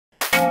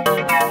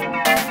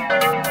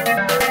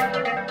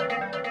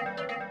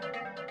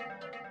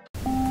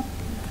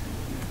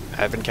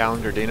Advent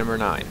calendar day number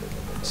 9.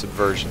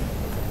 Subversion.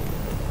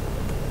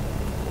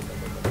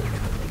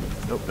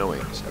 Nope, no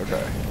wings.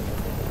 Okay.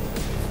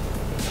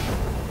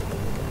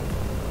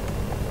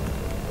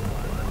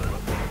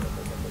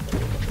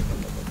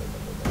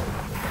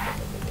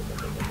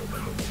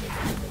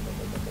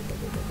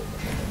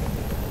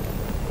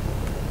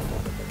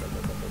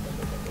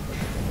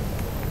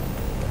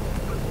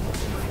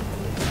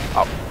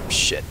 Oh,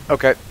 shit.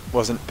 Okay.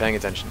 Wasn't paying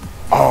attention.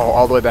 Oh,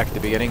 all the way back at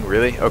the beginning?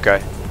 Really?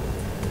 Okay.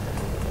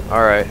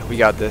 Alright, we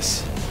got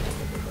this.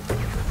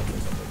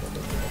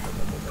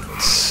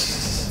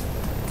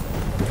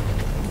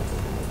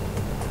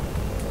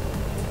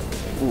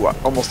 Ooh, I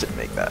almost didn't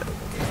make that.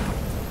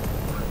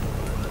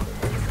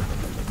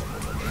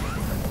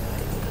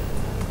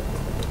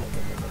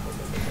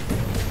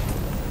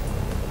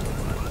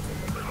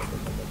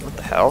 What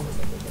the hell?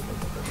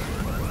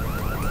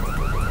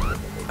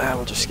 Ah,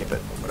 we'll just skip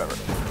it. Whatever.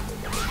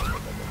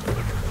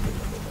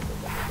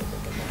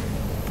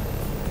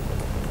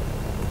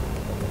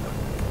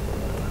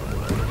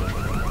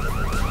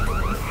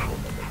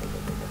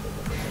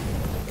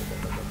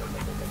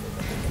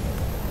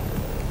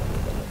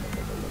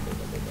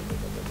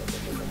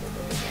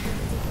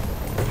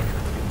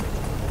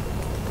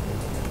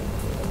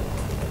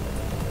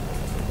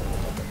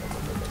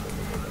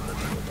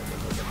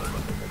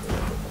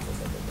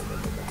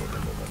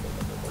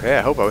 Okay,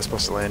 I hope I was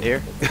supposed to land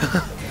here. I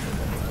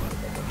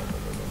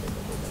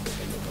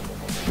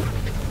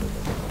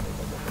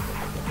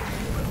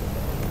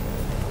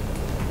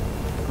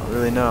don't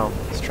really know.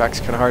 This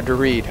track's kind of hard to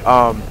read.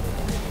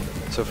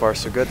 So far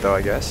so good though,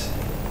 I guess.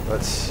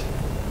 Let's...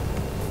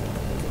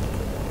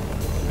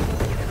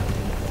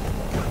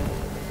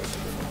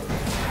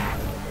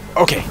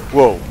 Okay,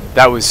 whoa,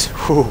 that was...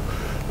 Whew.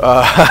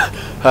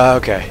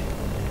 Okay.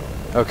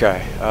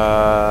 Okay,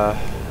 I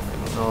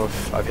don't know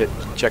if I've hit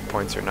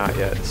checkpoints or not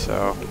yet,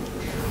 so...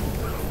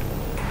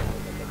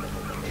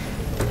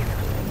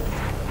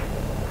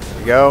 There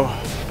we go.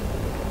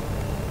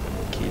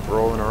 Keep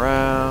rolling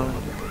around.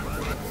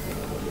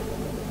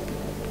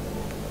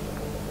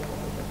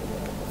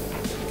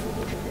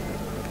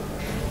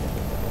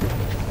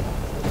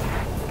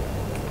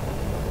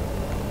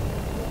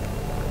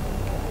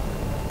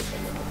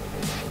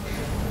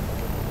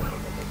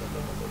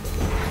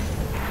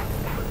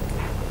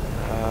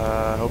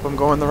 Hope I'm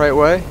going the right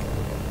way.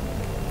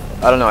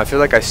 I don't know, I feel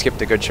like I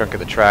skipped a good chunk of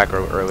the track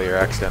earlier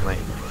accidentally.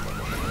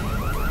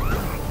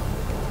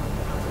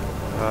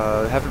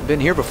 Haven't been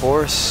here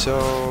before,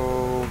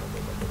 so...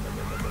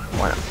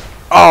 Why not?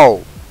 Oh!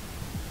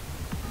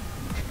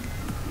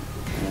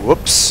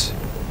 Whoops.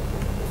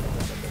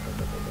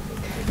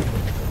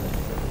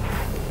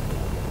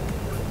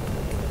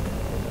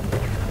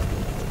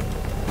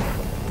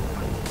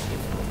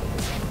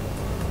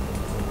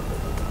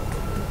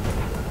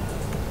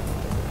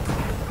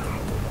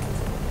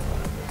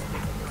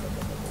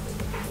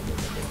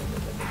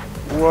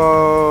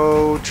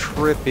 Whoa,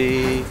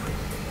 trippy.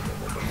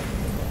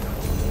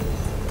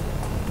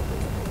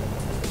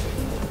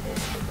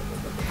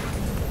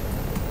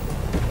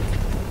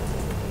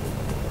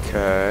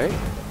 Okay.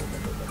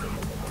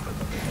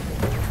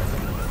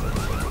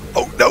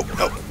 Oh, no,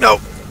 no, no.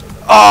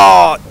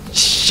 Oh,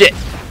 shit.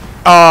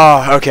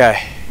 Oh,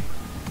 okay.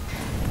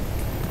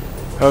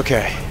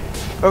 Okay.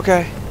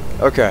 Okay.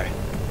 Okay.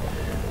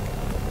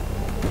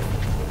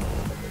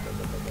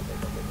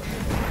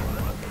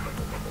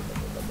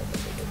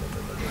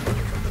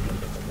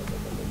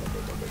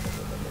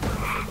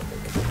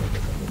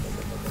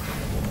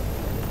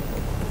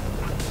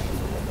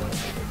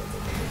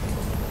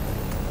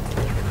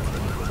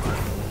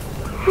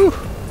 Whew.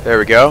 There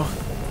we go.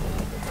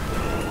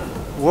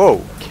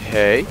 Whoa,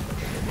 okay.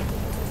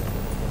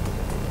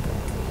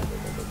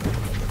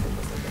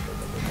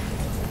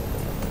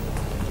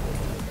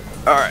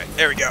 Alright,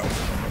 there we go.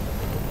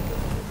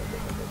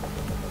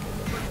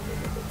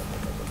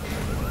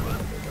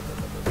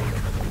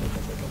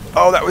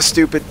 Oh, that was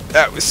stupid.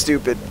 That was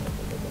stupid.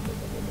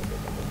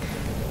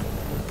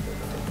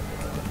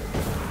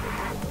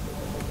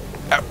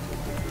 Ow.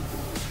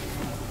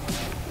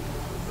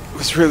 It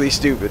was really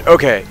stupid.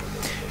 Okay.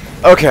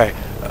 Okay.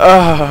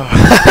 Oh.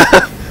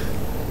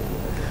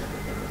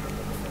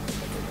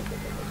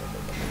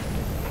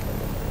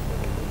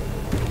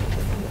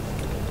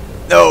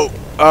 No.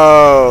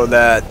 Oh,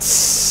 that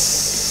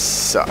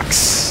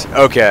sucks.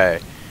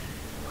 Okay.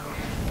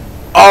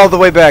 All the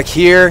way back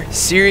here?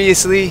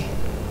 Seriously?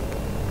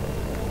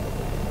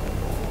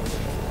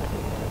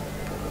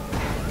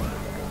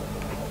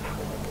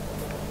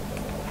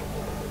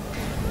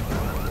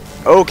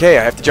 Okay,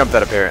 I have to jump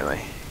that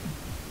apparently.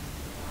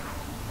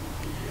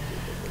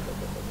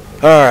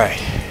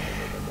 Alright.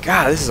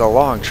 God, this is a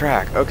long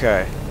track.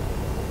 Okay.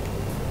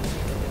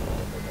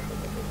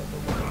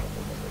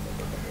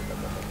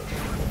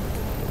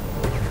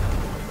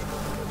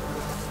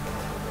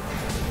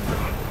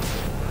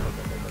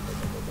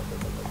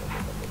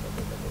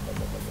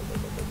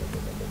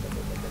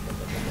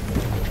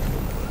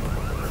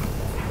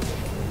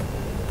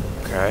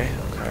 Okay,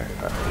 okay.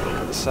 Alright,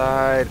 to the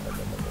side.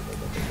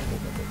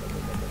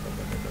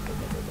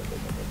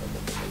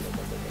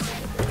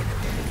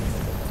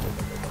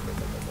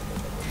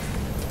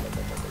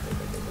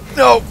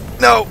 No!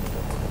 No!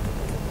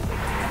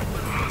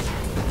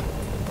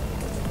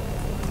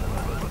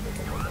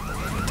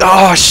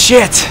 Oh,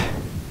 shit!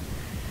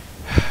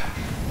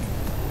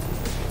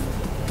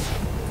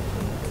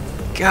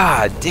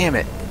 God damn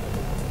it.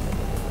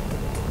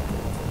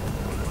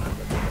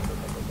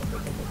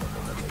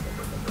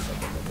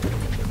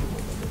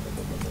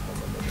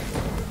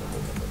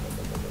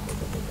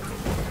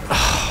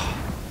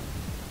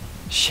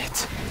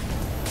 Shit.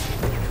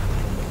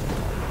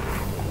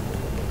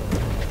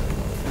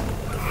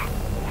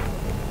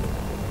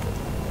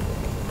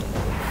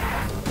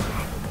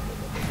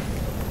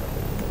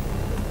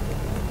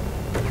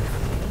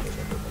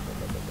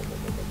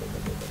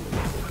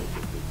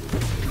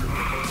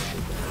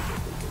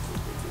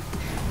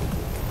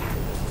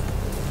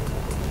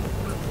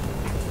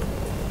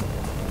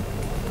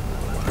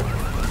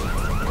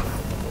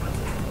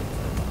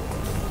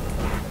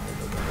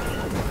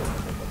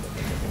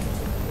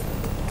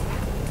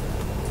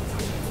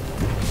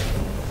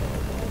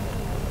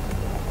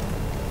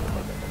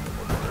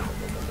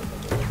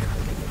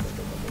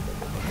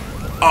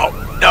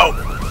 Oh, no!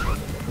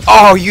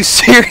 Oh, you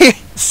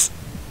serious?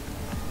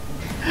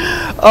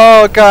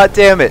 Oh, god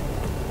damn it.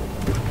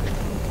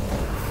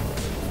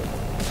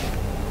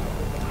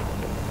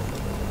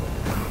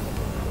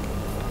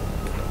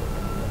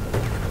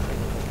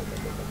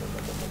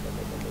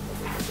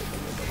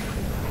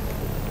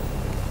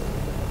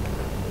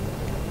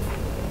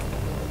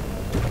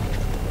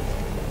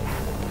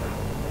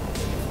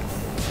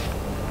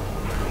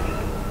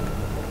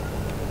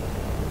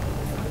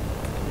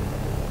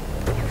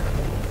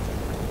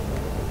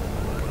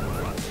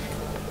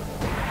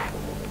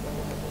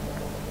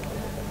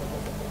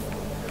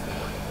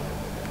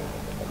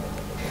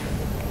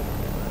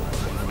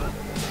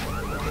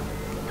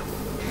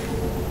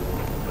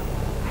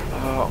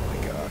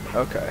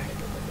 Okay.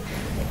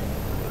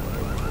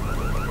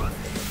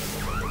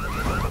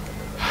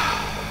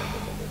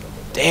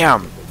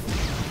 Damn!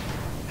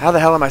 How the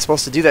hell am I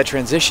supposed to do that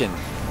transition?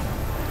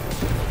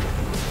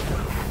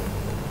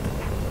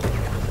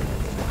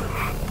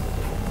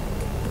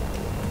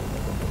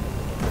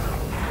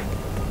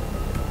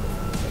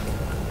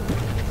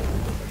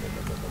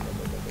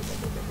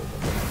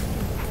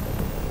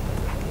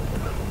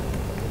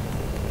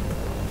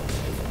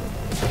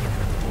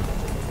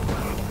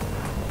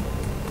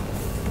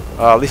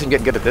 At least I'm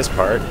getting good at this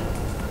part.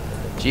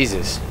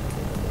 Jesus.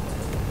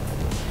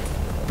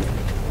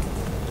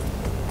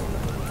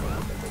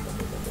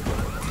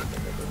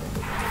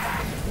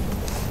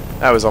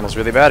 That was almost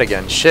really bad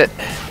again. Shit.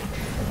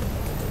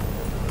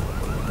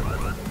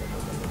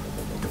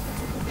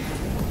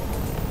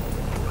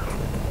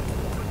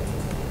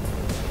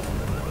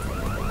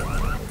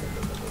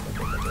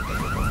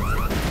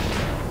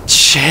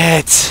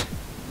 Shit.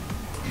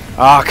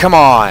 Oh, come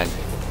on.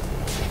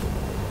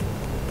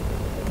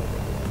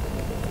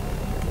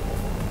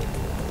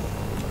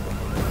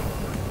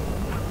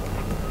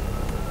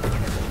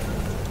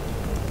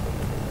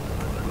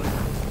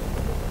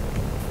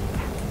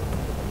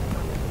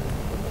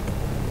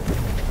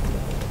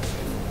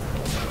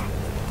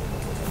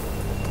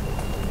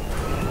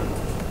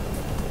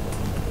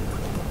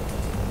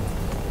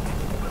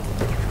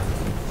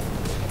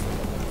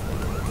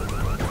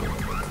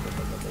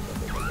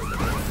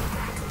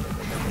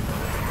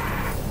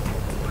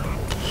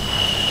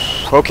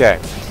 Okay.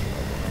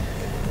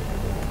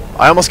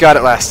 I almost got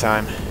it last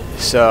time,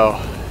 so...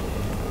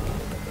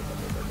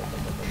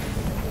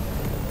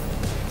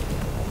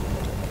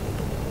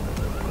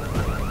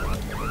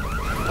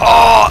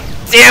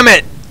 Oh, damn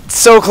it!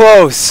 So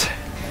close!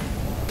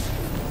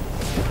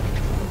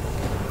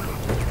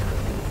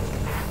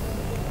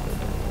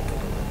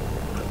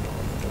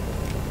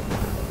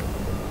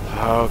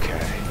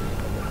 Okay.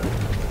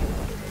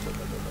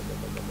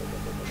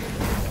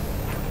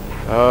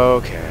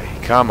 Okay.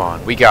 Come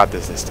on, we got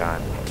this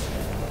time.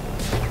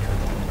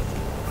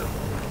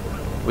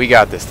 We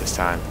got this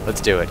time.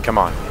 Let's do it. Come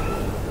on.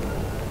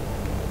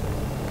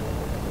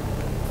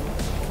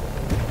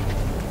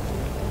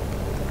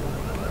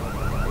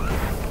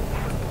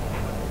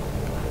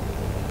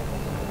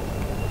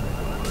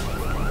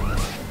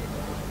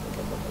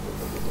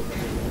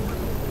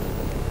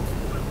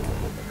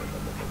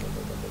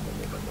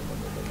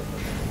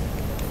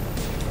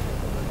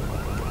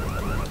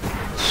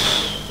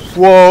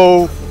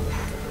 Whoa.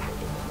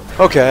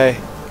 Okay.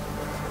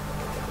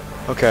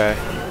 Okay.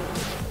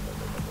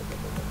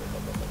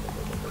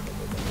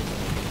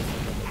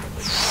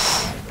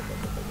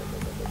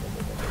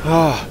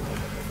 Oh,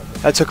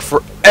 that took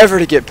forever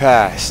to get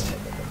past.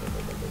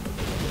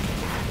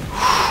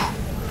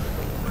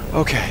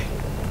 Okay.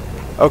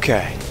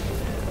 Okay.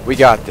 We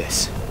got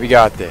this. We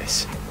got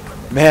this.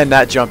 Man,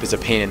 that jump is a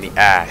pain in the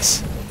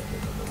ass.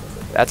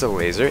 That's a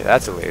laser.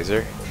 That's a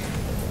laser.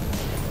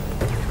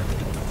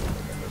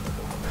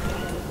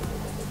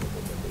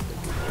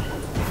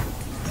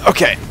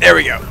 Okay, there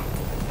we go.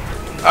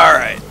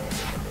 Alright.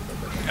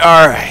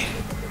 Alright.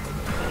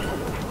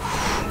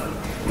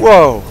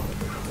 Whoa.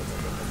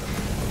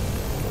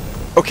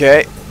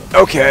 Okay.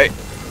 Okay.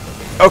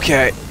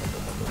 Okay.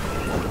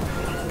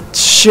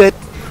 shit.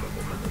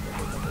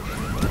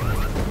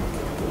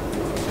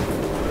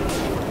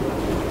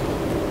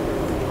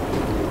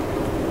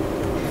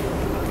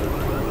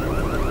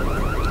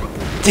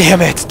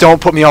 Damn it!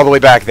 Don't put me all the way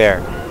back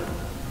there.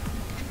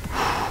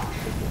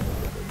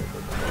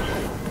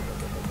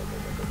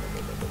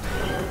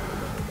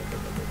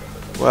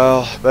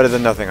 Well, better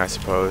than nothing, I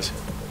suppose.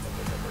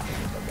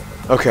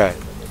 Okay.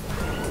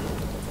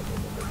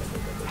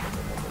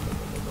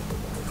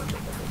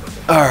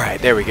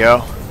 Alright, there we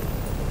go.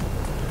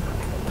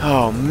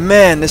 Oh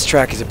man, this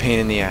track is a pain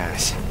in the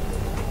ass.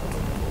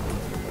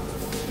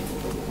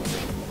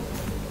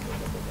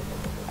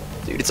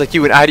 Dude, it's like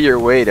you went out of your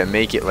way to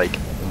make it, like,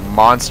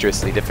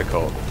 monstrously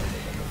difficult.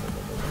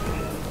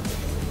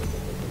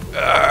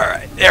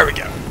 Alright, there we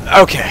go.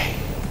 Okay.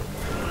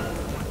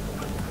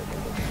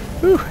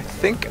 Whew, I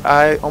think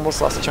I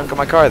almost lost a chunk of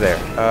my car there.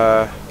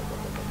 Yeah.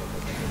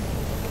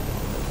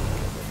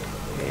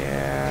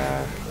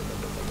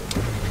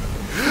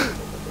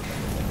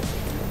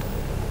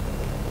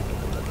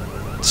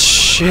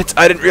 Shit,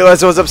 I didn't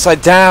realize I was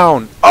upside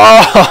down.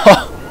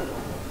 Oh!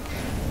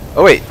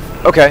 Oh wait,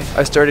 okay,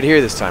 I started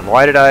here this time.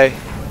 Why did I...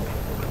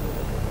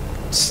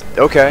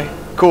 Okay,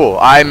 cool.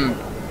 I'm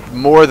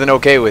more than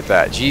okay with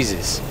that.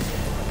 Jesus.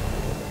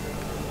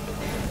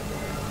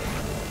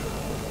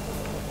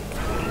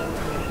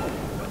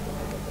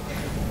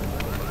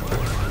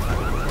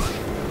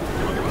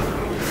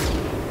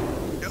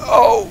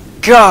 Oh,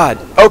 God.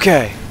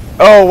 Okay.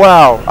 Oh,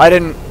 wow. I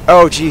didn't...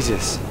 Oh,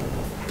 Jesus.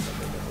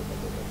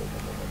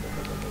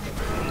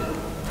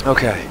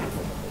 Okay.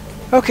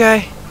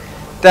 Okay.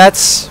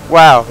 That's...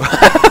 Wow.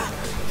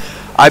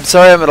 I'm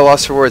sorry I'm at a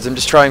loss for words. I'm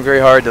just trying very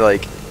hard to,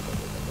 like,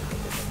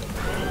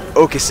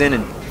 focus in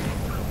and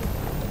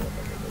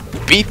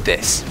beat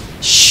this.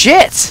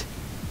 Shit!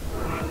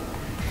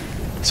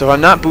 So if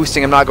I'm not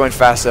boosting, I'm not going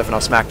fast enough, and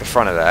I'll smack the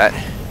front of that.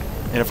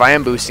 And if I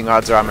am boosting,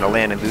 odds are I'm going to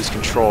land and lose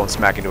control and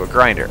smack into a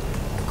grinder.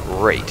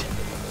 Great.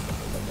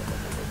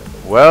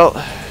 Well,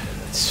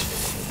 let's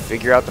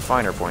figure out the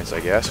finer points, I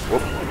guess.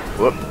 Whoop,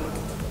 whoop.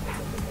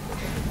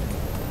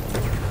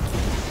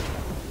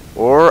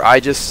 Or I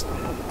just...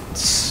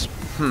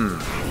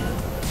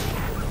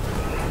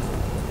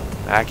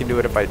 I can do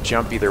it if I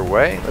jump either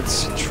way.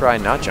 Let's try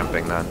not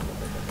jumping then.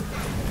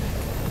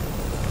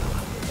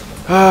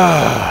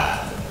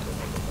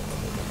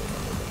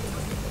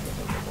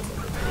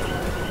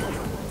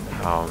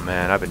 Oh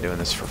man, I've been doing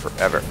this for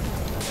forever.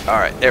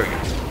 Alright, there we go.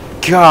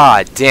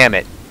 God damn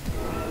it.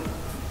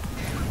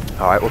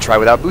 Alright, we'll try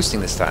without boosting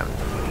this time.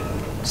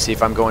 See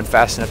if I'm going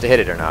fast enough to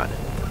hit it or not.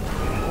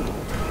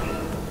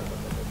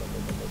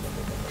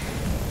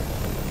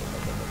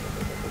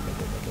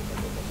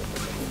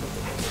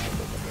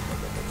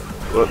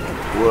 Whoop,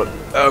 whoop.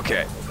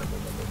 Okay.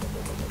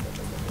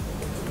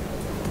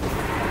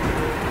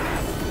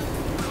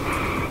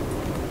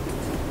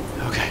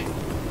 Okay.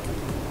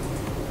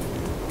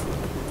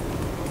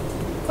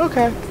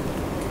 Okay.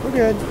 We're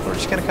good. We're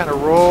just gonna kind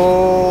of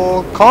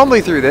roll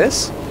calmly through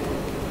this.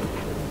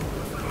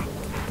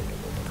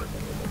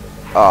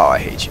 Oh, I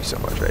hate you so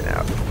much right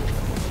now.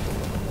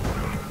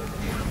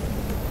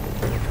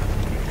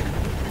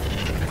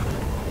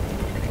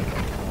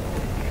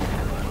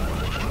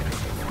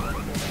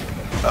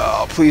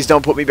 Oh, please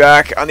don't put me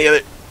back on the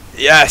other...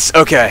 Yes,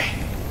 okay.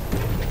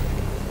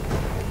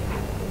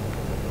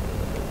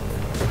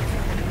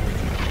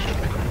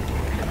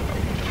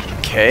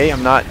 Okay,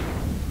 I'm not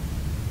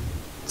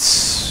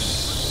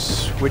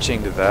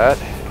switching to that.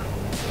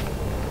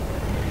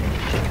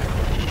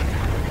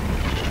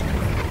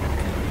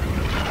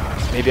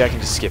 Maybe I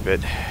can just skip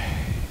it.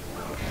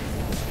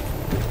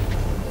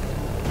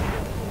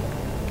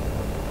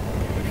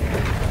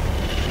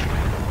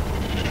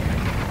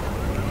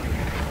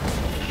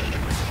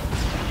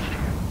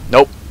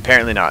 Nope,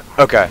 apparently not.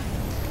 Okay.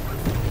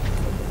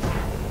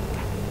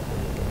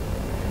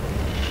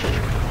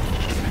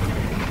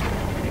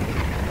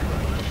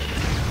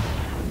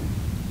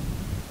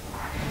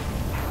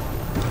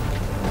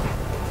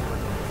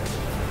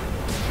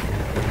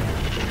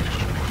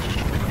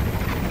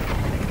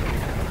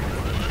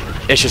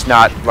 It's just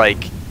not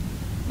like...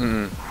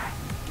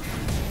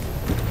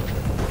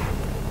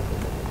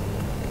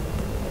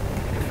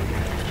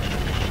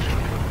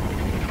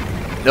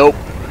 Nope.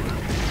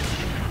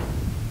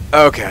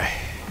 Okay.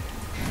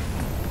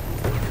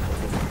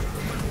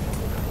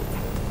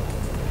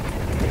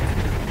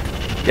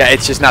 Yeah,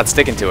 it's just not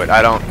sticking to it.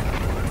 I don't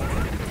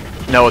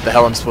know what the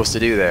hell I'm supposed to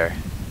do there.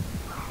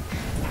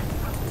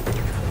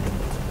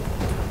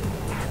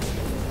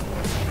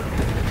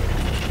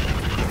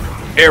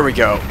 There we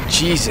go.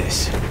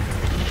 Jesus.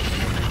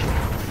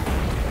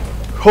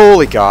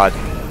 Holy God.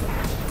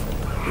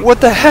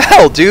 What the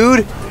hell,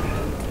 dude?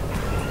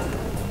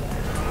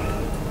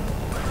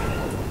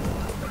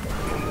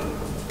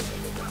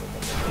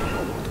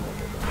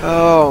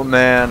 Oh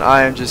man,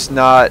 I am just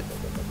not...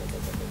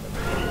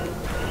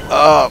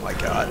 Oh my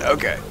God,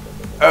 okay.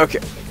 Okay.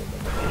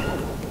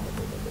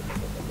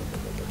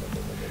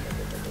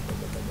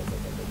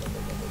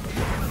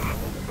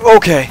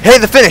 Okay, hey,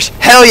 the finish!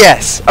 Hell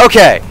yes!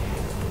 Okay!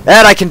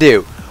 That I can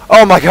do.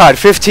 Oh my god,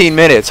 15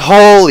 minutes.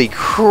 Holy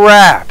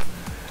crap.